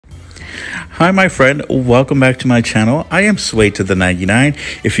Hi, my friend. Welcome back to my channel. I am Sway to the 99.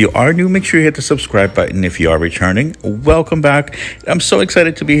 If you are new, make sure you hit the subscribe button. If you are returning, welcome back. I'm so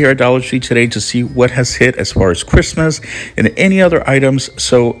excited to be here at Dollar Tree today to see what has hit as far as Christmas and any other items.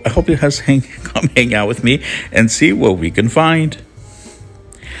 So I hope you guys come hang out with me and see what we can find.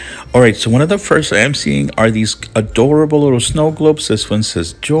 All right, so one of the first I'm seeing are these adorable little snow globes. This one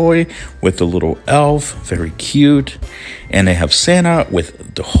says Joy with the little elf, very cute. And they have Santa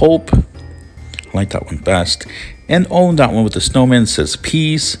with the Hope. I like that one best. And oh, that one with the snowman says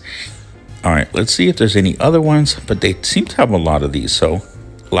Peace. All right, let's see if there's any other ones, but they seem to have a lot of these, so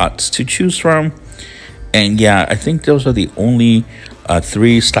lots to choose from. And yeah, I think those are the only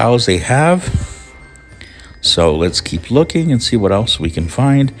three styles they have. So let's keep looking and see what else we can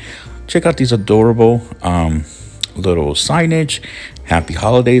find. Check out these adorable little signage. Happy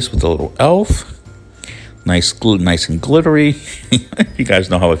holidays with a little elf. Nice and glittery. You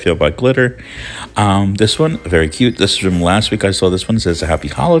guys know how I feel about glitter. This one, very cute. This is from last week. I saw this one. It says Happy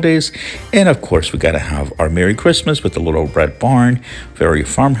Holidays. And of course, we got to have our Merry Christmas with the little red barn. Very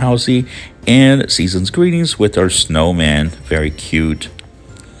farmhousey. And Season's Greetings with our snowman. Very cute.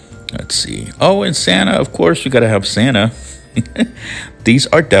 Let's see. Oh, and Santa, of course, we got to have Santa. These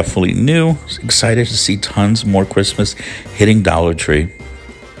are definitely new. Excited to see tons more Christmas hitting Dollar Tree.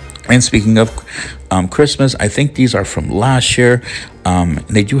 And speaking of Christmas, I think these are from last year.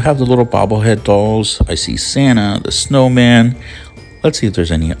 They do have the little bobblehead dolls. I see Santa, the snowman. Let's see if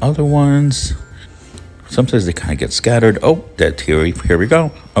there's any other ones. Sometimes they kind of get scattered. Oh, that here we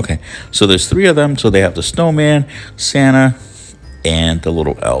go. Okay, so there's three of them. So they have the snowman, Santa, and the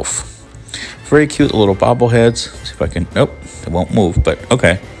little elf. Very cute little bobbleheads. See if I can, nope, it won't move, but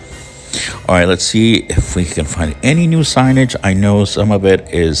okay. All right, let's see if we can find any new signage. I know some of it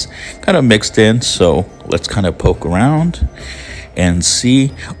is kind of mixed in, so let's kind of poke around and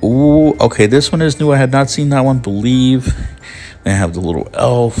see. Ooh, okay, this one is new. I had not seen that one, Believe. They have the little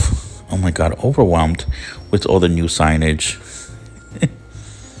elf. Oh my God, overwhelmed with all the new signage.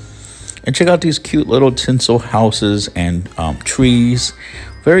 And check out these cute little tinsel houses and trees.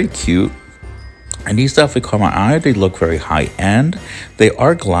 Very cute. And these definitely caught my eye. They look very high end. They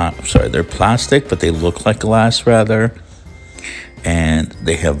are glass. Sorry, they're plastic, but they look like glass rather. And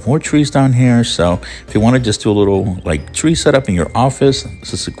they have more trees down here. So if you want to just do a little like tree setup in your office,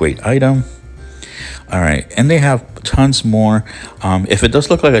 this is a great item. All right, and they have tons more. If it does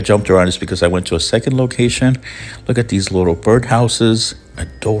look like I jumped around, it's because I went to a second location. Look at these little birdhouses.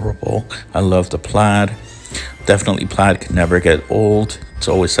 Adorable. I love the plaid. Definitely plaid can never get old. It's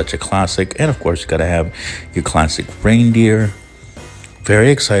always such a classic. And of course, you got to have your classic reindeer. Very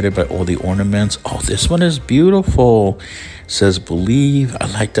excited by all the ornaments. Oh, this one is beautiful. It says Believe. I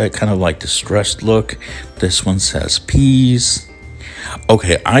like that kind of like distressed look. This one says Peace.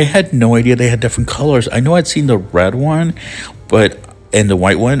 Okay, I had no idea they had different colors. I know I'd seen the red one, and the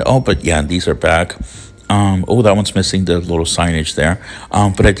white one. Oh, but yeah, these are back. Oh, that one's missing the little signage there.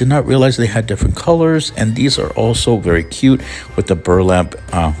 But I did not realize they had different colors. And these are also very cute with the burlap.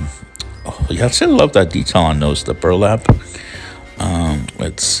 Oh, yeah, I love that detail on those, the burlap.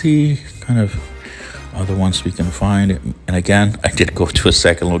 Let's see, kind of other ones we can find. And again, I did go to a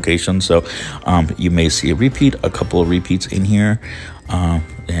second location. So you may see a couple of repeats in here.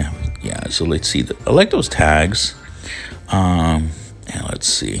 Yeah, so let's see. I like those tags. And let's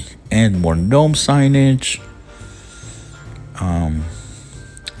see. And more gnome signage.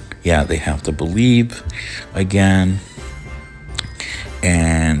 Yeah, they have to Believe again.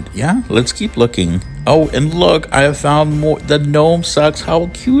 And yeah, let's keep looking. Oh, and look, I have found more. The gnome socks. How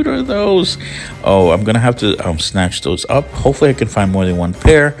cute are those? Oh, I'm gonna have to snatch those up. Hopefully I can find more than one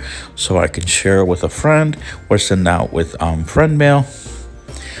pair so I can share with a friend or send out with friend mail.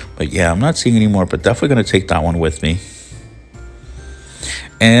 But yeah, I'm not seeing any more, but definitely gonna take that one with me.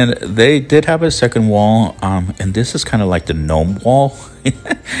 And they did have a second wall, and this is kind of like the gnome wall.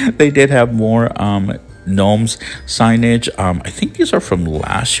 They did have more gnomes signage. I think these are from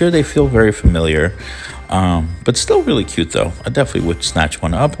last year. They feel very familiar, but still really cute though. I definitely would snatch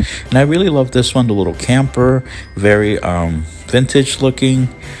one up. And I really love this one, the little camper, very vintage looking.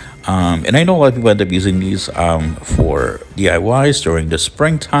 And I know a lot of people end up using these for DIYs during the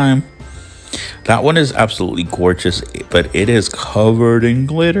springtime. That one is absolutely gorgeous, but it is covered in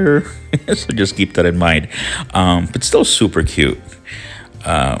glitter. So just keep that in mind. But still super cute.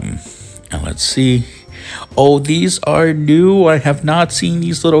 And let's see. Oh, these are new. I have not seen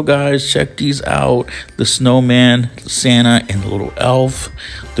these little guys. Check these out. The snowman, Santa, and the little elf.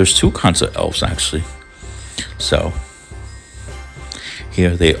 There's two kinds of elves, actually. So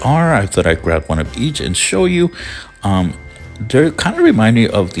here they are. I thought I'd grab one of each and show you. They kind of remind me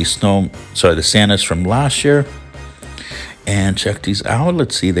of the the Santas from last year. And check these out.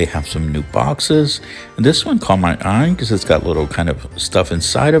 Let's see, they have some new boxes. And this one caught my eye because it's got little kind of stuff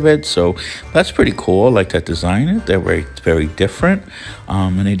inside of it. So that's pretty cool. I like that design. They're very, very different.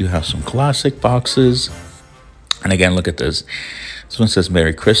 And they do have some classic boxes. And again, look at this. This one says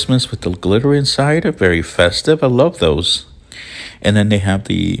Merry Christmas with the glitter inside. Very festive. I love those. And then they have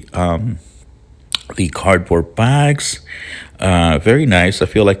the cardboard bags. Very nice. I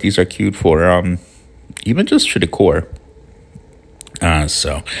feel like these are cute for even just for decor. All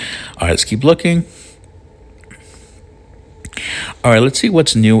right, let's keep looking. All right, let's see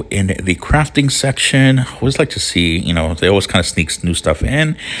what's new in the crafting section. I always like to see, they always kind of sneak new stuff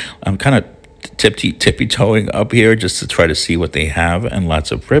in. I'm kind of tippy-toeing up here just to try to see what they have, and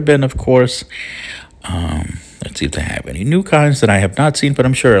lots of ribbon, of course. Let's see if they have any new kinds that I have not seen, but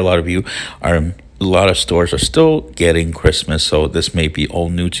I'm sure a lot of stores are still getting Christmas, so this may be all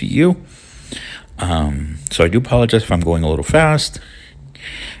new to you. So I do apologize if I'm going a little fast.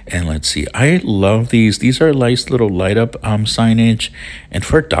 And let's see, I love these. These are nice little light up signage, and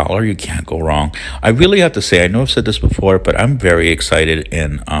for $1 you can't go wrong. I really have to say, I know I've said this before, but I'm very excited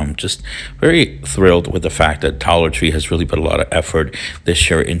and just very thrilled with the fact that Dollar Tree has really put a lot of effort this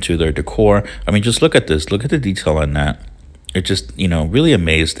year into their decor. I mean, just look at this. Look at the detail on that. It's just, really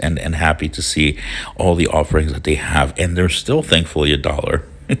amazed and happy to see all the offerings that they have, and they're still thankfully $1.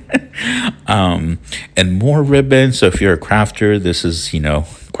 And more ribbon. So if you're a crafter, this is,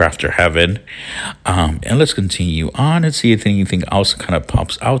 crafter heaven. And let's continue on and see if anything else kind of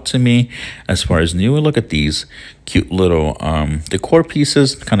pops out to me as far as new. And look at these cute little decor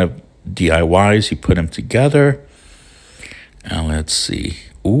pieces, kind of DIYs. You put them together. And let's see.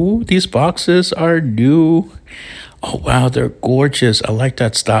 Ooh, these boxes are new. Oh, wow, they're gorgeous. I like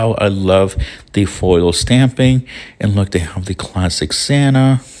that style. I love the foil stamping. And look, they have the classic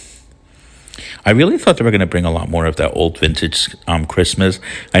Santa. I really thought they were going to bring a lot more of that old vintage Christmas.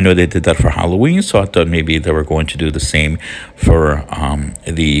 I know they did that for Halloween, so I thought maybe they were going to do the same for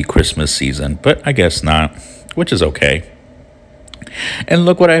the Christmas season. But I guess not, which is okay. And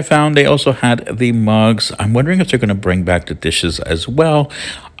look what I found. They also had the mugs. I'm wondering if they're going to bring back the dishes as well.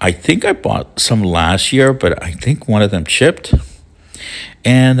 I think I bought some last year, but I think one of them chipped.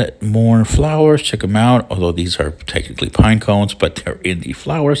 And more flowers. Check them out. Although these are technically pine cones, but they're in the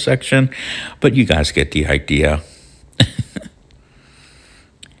flower section. But you guys get the idea.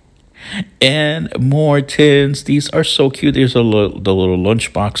 And more tins. These are so cute. These are the little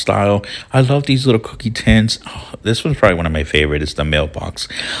lunchbox style. I love these little cookie tins. Oh, this one's probably one of my favorite. It's the mailbox.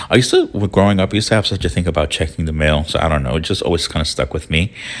 Growing up, I used to have such a thing about checking the mail. So I don't know. It just always kind of stuck with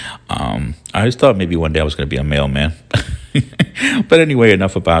me. I just thought maybe one day I was going to be a mailman. But anyway,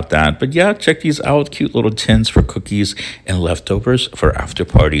 enough about that. But yeah, check these out. Cute little tins for cookies and leftovers for after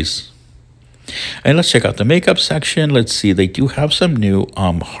parties. And let's check out the makeup section. Let's see, they do have some new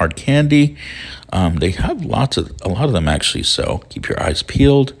hard candy. They have a lot of them actually, so keep your eyes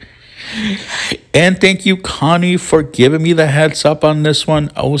peeled. And thank you, Connie, for giving me the heads up on this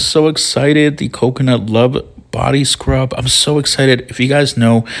one. I was so excited. The Coconut Love body scrub. I'm so excited. If you guys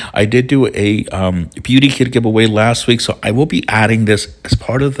know, I did do a beauty kit giveaway last week, so I will be adding this as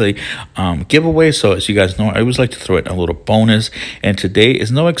part of the giveaway. So as you guys know, I always like to throw it in a little bonus, and today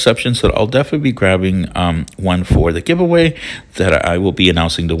is no exception. So I'll definitely be grabbing one for the giveaway that I will be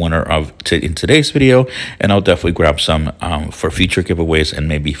announcing the winner of in today's video, and I'll definitely grab some for future giveaways and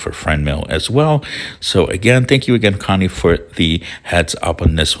maybe for friend mail as well. So again, thank you again, Connie, for the heads up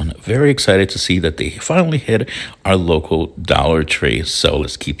on this one. Very excited to see that they finally hit our local Dollar Tree. So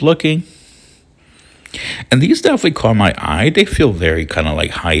let's keep looking. And these definitely caught my eye. They feel very kind of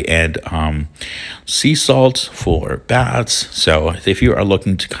like high-end sea salts for baths. So if you are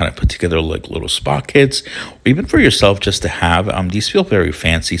looking to kind of put together like little spa kits, or even for yourself just to have, these feel very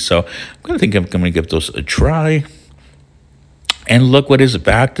fancy. So I'm going to give those a try. And look what is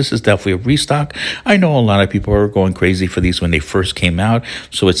back. This is definitely a restock. I know a lot of people are going crazy for these when they first came out.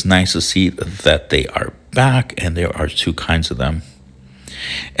 So it's nice to see that they are back, and there are two kinds of them.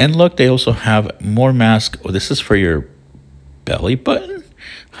 And look, they also have more masks. Oh, this is for your belly button.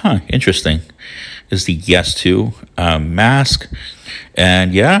 Huh, interesting. This is the Yes To mask.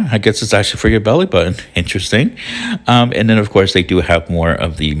 And yeah, I guess it's actually for your belly button. Interesting. And then, of course, they do have more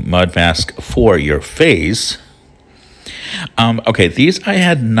of the mud mask for your face. Okay, these I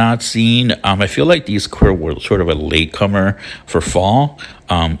had not seen. I feel like these were sort of a latecomer for fall.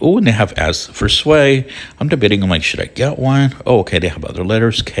 Oh, and they have S for sway. I'm debating, I'm like, should I get one? Oh, okay, they have other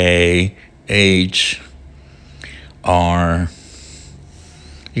letters, K, H, R.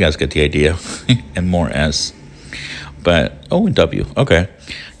 You guys get the idea. And more S. But O and W. Okay.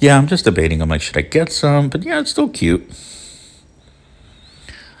 Yeah, I'm just debating. I'm like, should I get some? But yeah, it's still cute.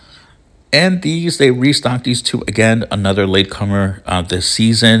 And these, they restocked these two again, another latecomer this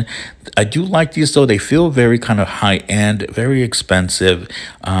season. I do like these though. They feel very kind of high end, very expensive,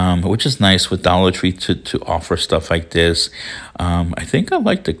 which is nice with Dollar Tree to offer stuff like this. I think I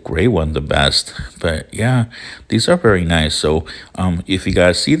like the gray one the best, but yeah, these are very nice. So if you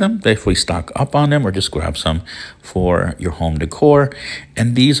guys see them, definitely stock up on them or just grab some for your home decor.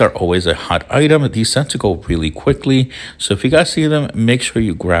 And these are always a hot item. These tend to go really quickly. So if you guys see them, make sure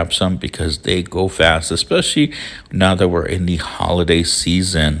you grab some because they go fast, especially now that we're in the holiday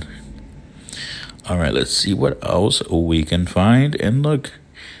season. All right, let's see what else we can find. And look,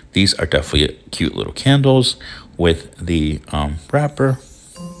 these are definitely cute little candles with the wrapper.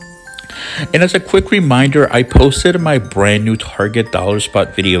 And as a quick reminder, I posted my brand new Target Dollar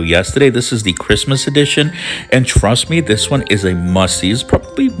Spot video yesterday. This is the Christmas edition. And trust me, this one is a must-see. It's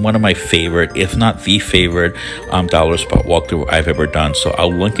probably one of my favorite, if not the favorite, Dollar Spot walkthrough I've ever done. So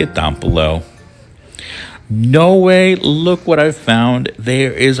I'll link it down below. No way, look what I found.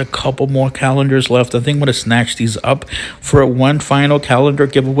 There is a couple more calendars left. I think I'm going to snatch these up for one final calendar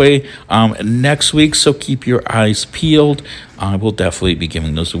giveaway next week. So keep your eyes peeled. I will definitely be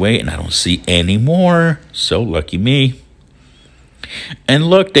giving those away. And I don't see any more. So lucky me. And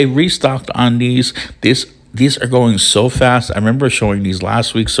look, they restocked on these. These are going so fast. I remember showing these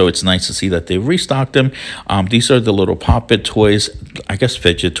last week, so it's nice to see that they restocked them. These are the little pop-it toys, I guess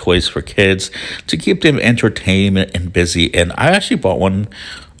fidget toys for kids to keep them entertained and busy. And I actually bought one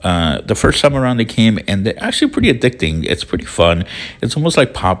the first time around they came, and they're actually pretty addicting. It's pretty fun. It's almost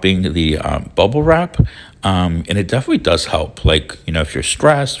like popping the bubble wrap. And it definitely does help, like, you know, if you're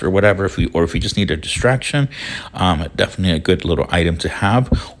stressed or whatever, if you just need a distraction, definitely a good little item to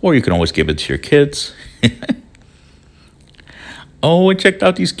have, or you can always give it to your kids. Oh, and checked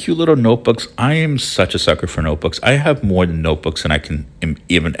out these cute little notebooks. I am such a sucker for notebooks. I have more than notebooks than I can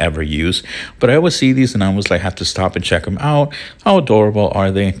even ever use. But I always see these and I was like, have to stop and check them out. How adorable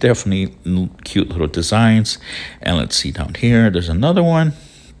are they? Definitely cute little designs. And let's see down here. There's another one.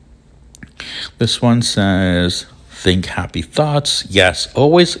 This one says, think happy thoughts. Yes,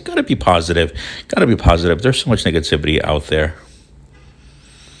 always gotta be positive. Gotta be positive. There's so much negativity out there.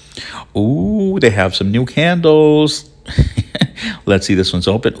 Ooh, they have some new candles. Let's see, this one's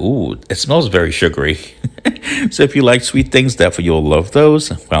open. Ooh, it smells very sugary. So if you like sweet things, definitely you'll love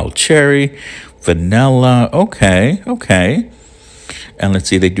those. Wild cherry, vanilla. Okay, okay. And let's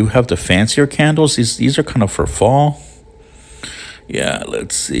see, they do have the fancier candles. These are kind of for fall. Yeah,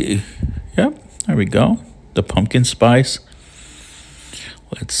 let's see. Yep, there we go. The pumpkin spice.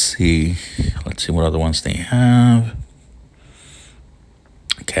 Let's see. Let's see what other ones they have.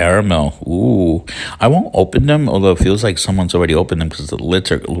 Caramel. Ooh, I won't open them, although it feels like someone's already opened them because the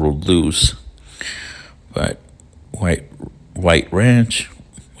lids are a little loose. But white ranch.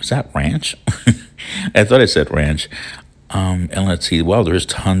 Was that ranch? I thought I said ranch. And let's see. Well, there's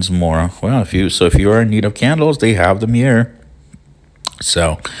tons more. Well, if you are in need of candles, they have them here.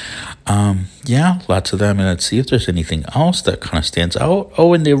 So, yeah, lots of them. And let's see if there's anything else that kind of stands out.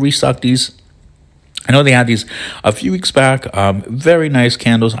 Oh, and they restocked these. I know they had these a few weeks back. Very nice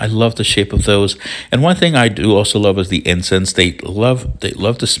candles. I love the shape of those. And one thing I do also love is the incense. They love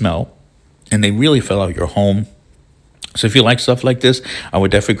the smell, and they really fill out your home. So if you like stuff like this, I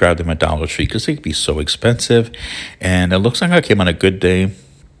would definitely grab them at Dollar Tree because they could be so expensive. And it looks like I came on a good day.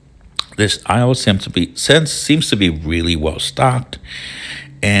 This aisle seems to be really well stocked.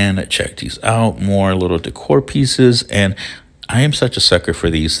 And check these out. More little decor pieces. And I am such a sucker for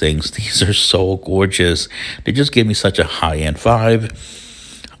these things. These are so gorgeous. They just give me such a high-end vibe.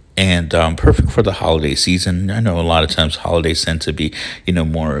 And perfect for the holiday season. I know a lot of times holidays tend to be, you know,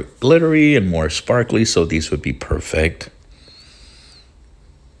 more glittery and more sparkly. So these would be perfect.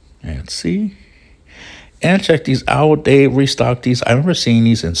 And see. And check these out. They restocked these. I remember seeing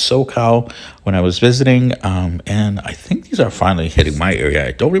these in SoCal when I was visiting. And I think these are finally hitting my area.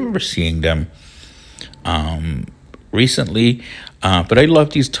 I don't remember seeing them recently. But I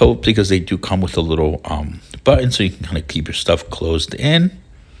love these totes because they do come with a little button so you can kind of keep your stuff closed in.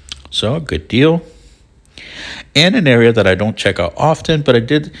 So a good deal. And an area that I don't check out often, but I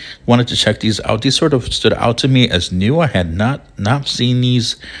wanted to check these out. These sort of stood out to me as new. I had not seen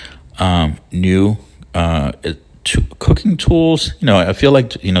these new cooking tools. You know, I feel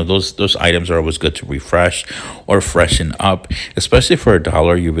like, you know, those items are always good to refresh or freshen up, especially for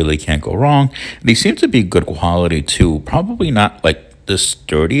 $1. You really can't go wrong. They seem to be good quality too. Probably not like the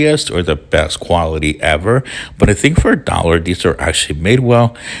sturdiest or the best quality ever, but I think for $1 these are actually made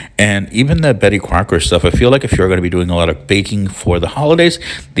well. And even the Betty Crocker stuff, I feel like if you're going to be doing a lot of baking for the holidays,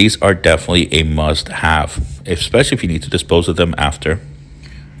 these are definitely a must have, especially if you need to dispose of them after.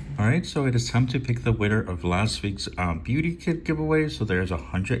 All right, so it is time to pick the winner of last week's beauty kit giveaway. So there's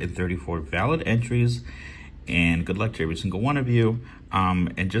 134 valid entries, and good luck to every single one of you.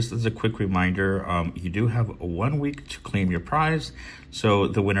 And just as a quick reminder, you do have 1 week to claim your prize. So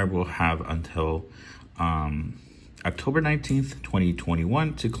the winner will have until October 19th,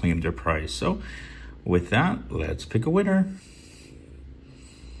 2021 to claim their prize. So with that, let's pick a winner.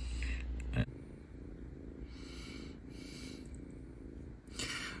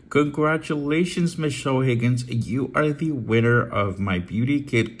 Congratulations, Michelle Higgins. You are the winner of my beauty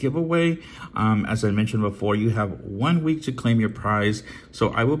kit giveaway. As I mentioned before, you have 1 week to claim your prize. So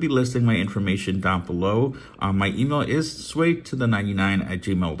I will be listing my information down below. My email is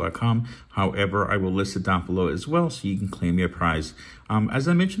swaytothe99@gmail.com. However, I will list it down below as well so you can claim your prize. As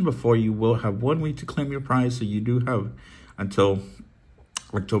I mentioned before, you will have 1 week to claim your prize. So you do have until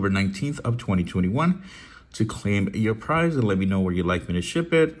October 19th of 2021 to claim your prize, and let me know where you'd like me to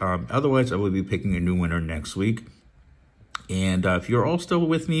ship it. Otherwise, I will be picking a new winner next week. And if you're all still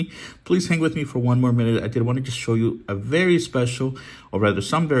with me, please hang with me for 1 more minute. I did want to just show you a very special, or rather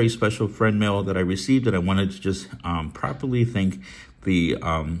some very special friend mail that I received, and I wanted to just properly thank the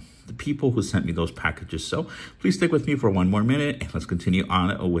people who sent me those packages. So please stick with me for 1 more minute, and let's continue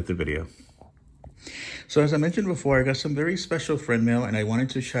on with the video. So as I mentioned before, I got some very special friend mail, and I wanted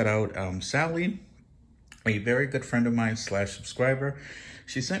to shout out Sally, a very good friend of mine / subscriber.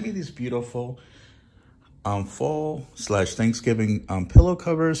 She sent me these beautiful fall/Thanksgiving pillow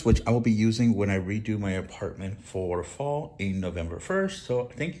covers, which I will be using when I redo my apartment for fall in November 1st.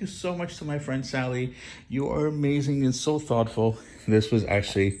 So thank you so much to my friend Sally. You are amazing and so thoughtful. This was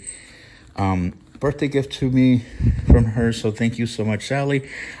actually birthday gift to me from her, so thank you so much, Sally.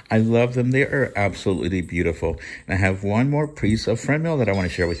 I love them. They are absolutely beautiful. And I have one more piece of friend mail that I want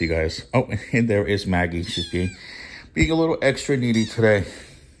to share with you guys. Oh, and there is Maggie. She's being a little extra needy today.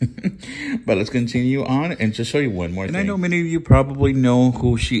 But let's continue on and just show you one more thing. I know many of you probably know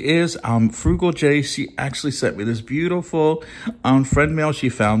who she is. Frugal J. She actually sent me this beautiful friend mail. She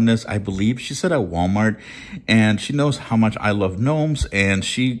found this, I believe, she said at Walmart, and she knows how much I love gnomes, and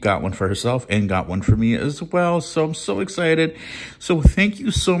she got one for herself and got one for me as well. So I'm so excited. So thank you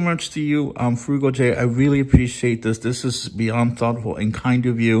so much to you, Frugal J. I really appreciate this. This is beyond thoughtful and kind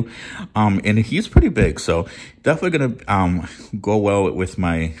of you. And he's pretty big, so definitely gonna go well with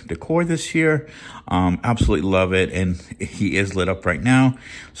my decor this year. Absolutely love it, and he is lit up right now.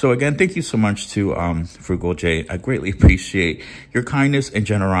 So again, thank you so much to Frugal J. I greatly appreciate your kindness and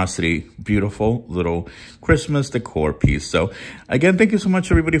generosity. Beautiful little Christmas decor piece. So again, thank you so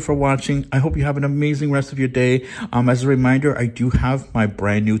much everybody for watching. I hope you have an amazing rest of your day. As a reminder, I do have my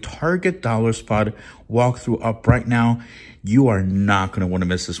brand new Target dollar spot walkthrough up right now. You are not going to want to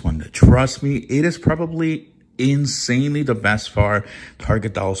miss this one. Trust me, it is probably insanely the best far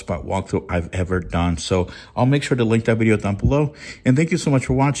Target dollar spot walkthrough I've ever done. So I'll make sure to link that video down below. And thank you so much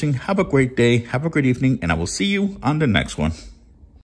for watching. Have a great day. Have a great evening. And I will see you on the next one.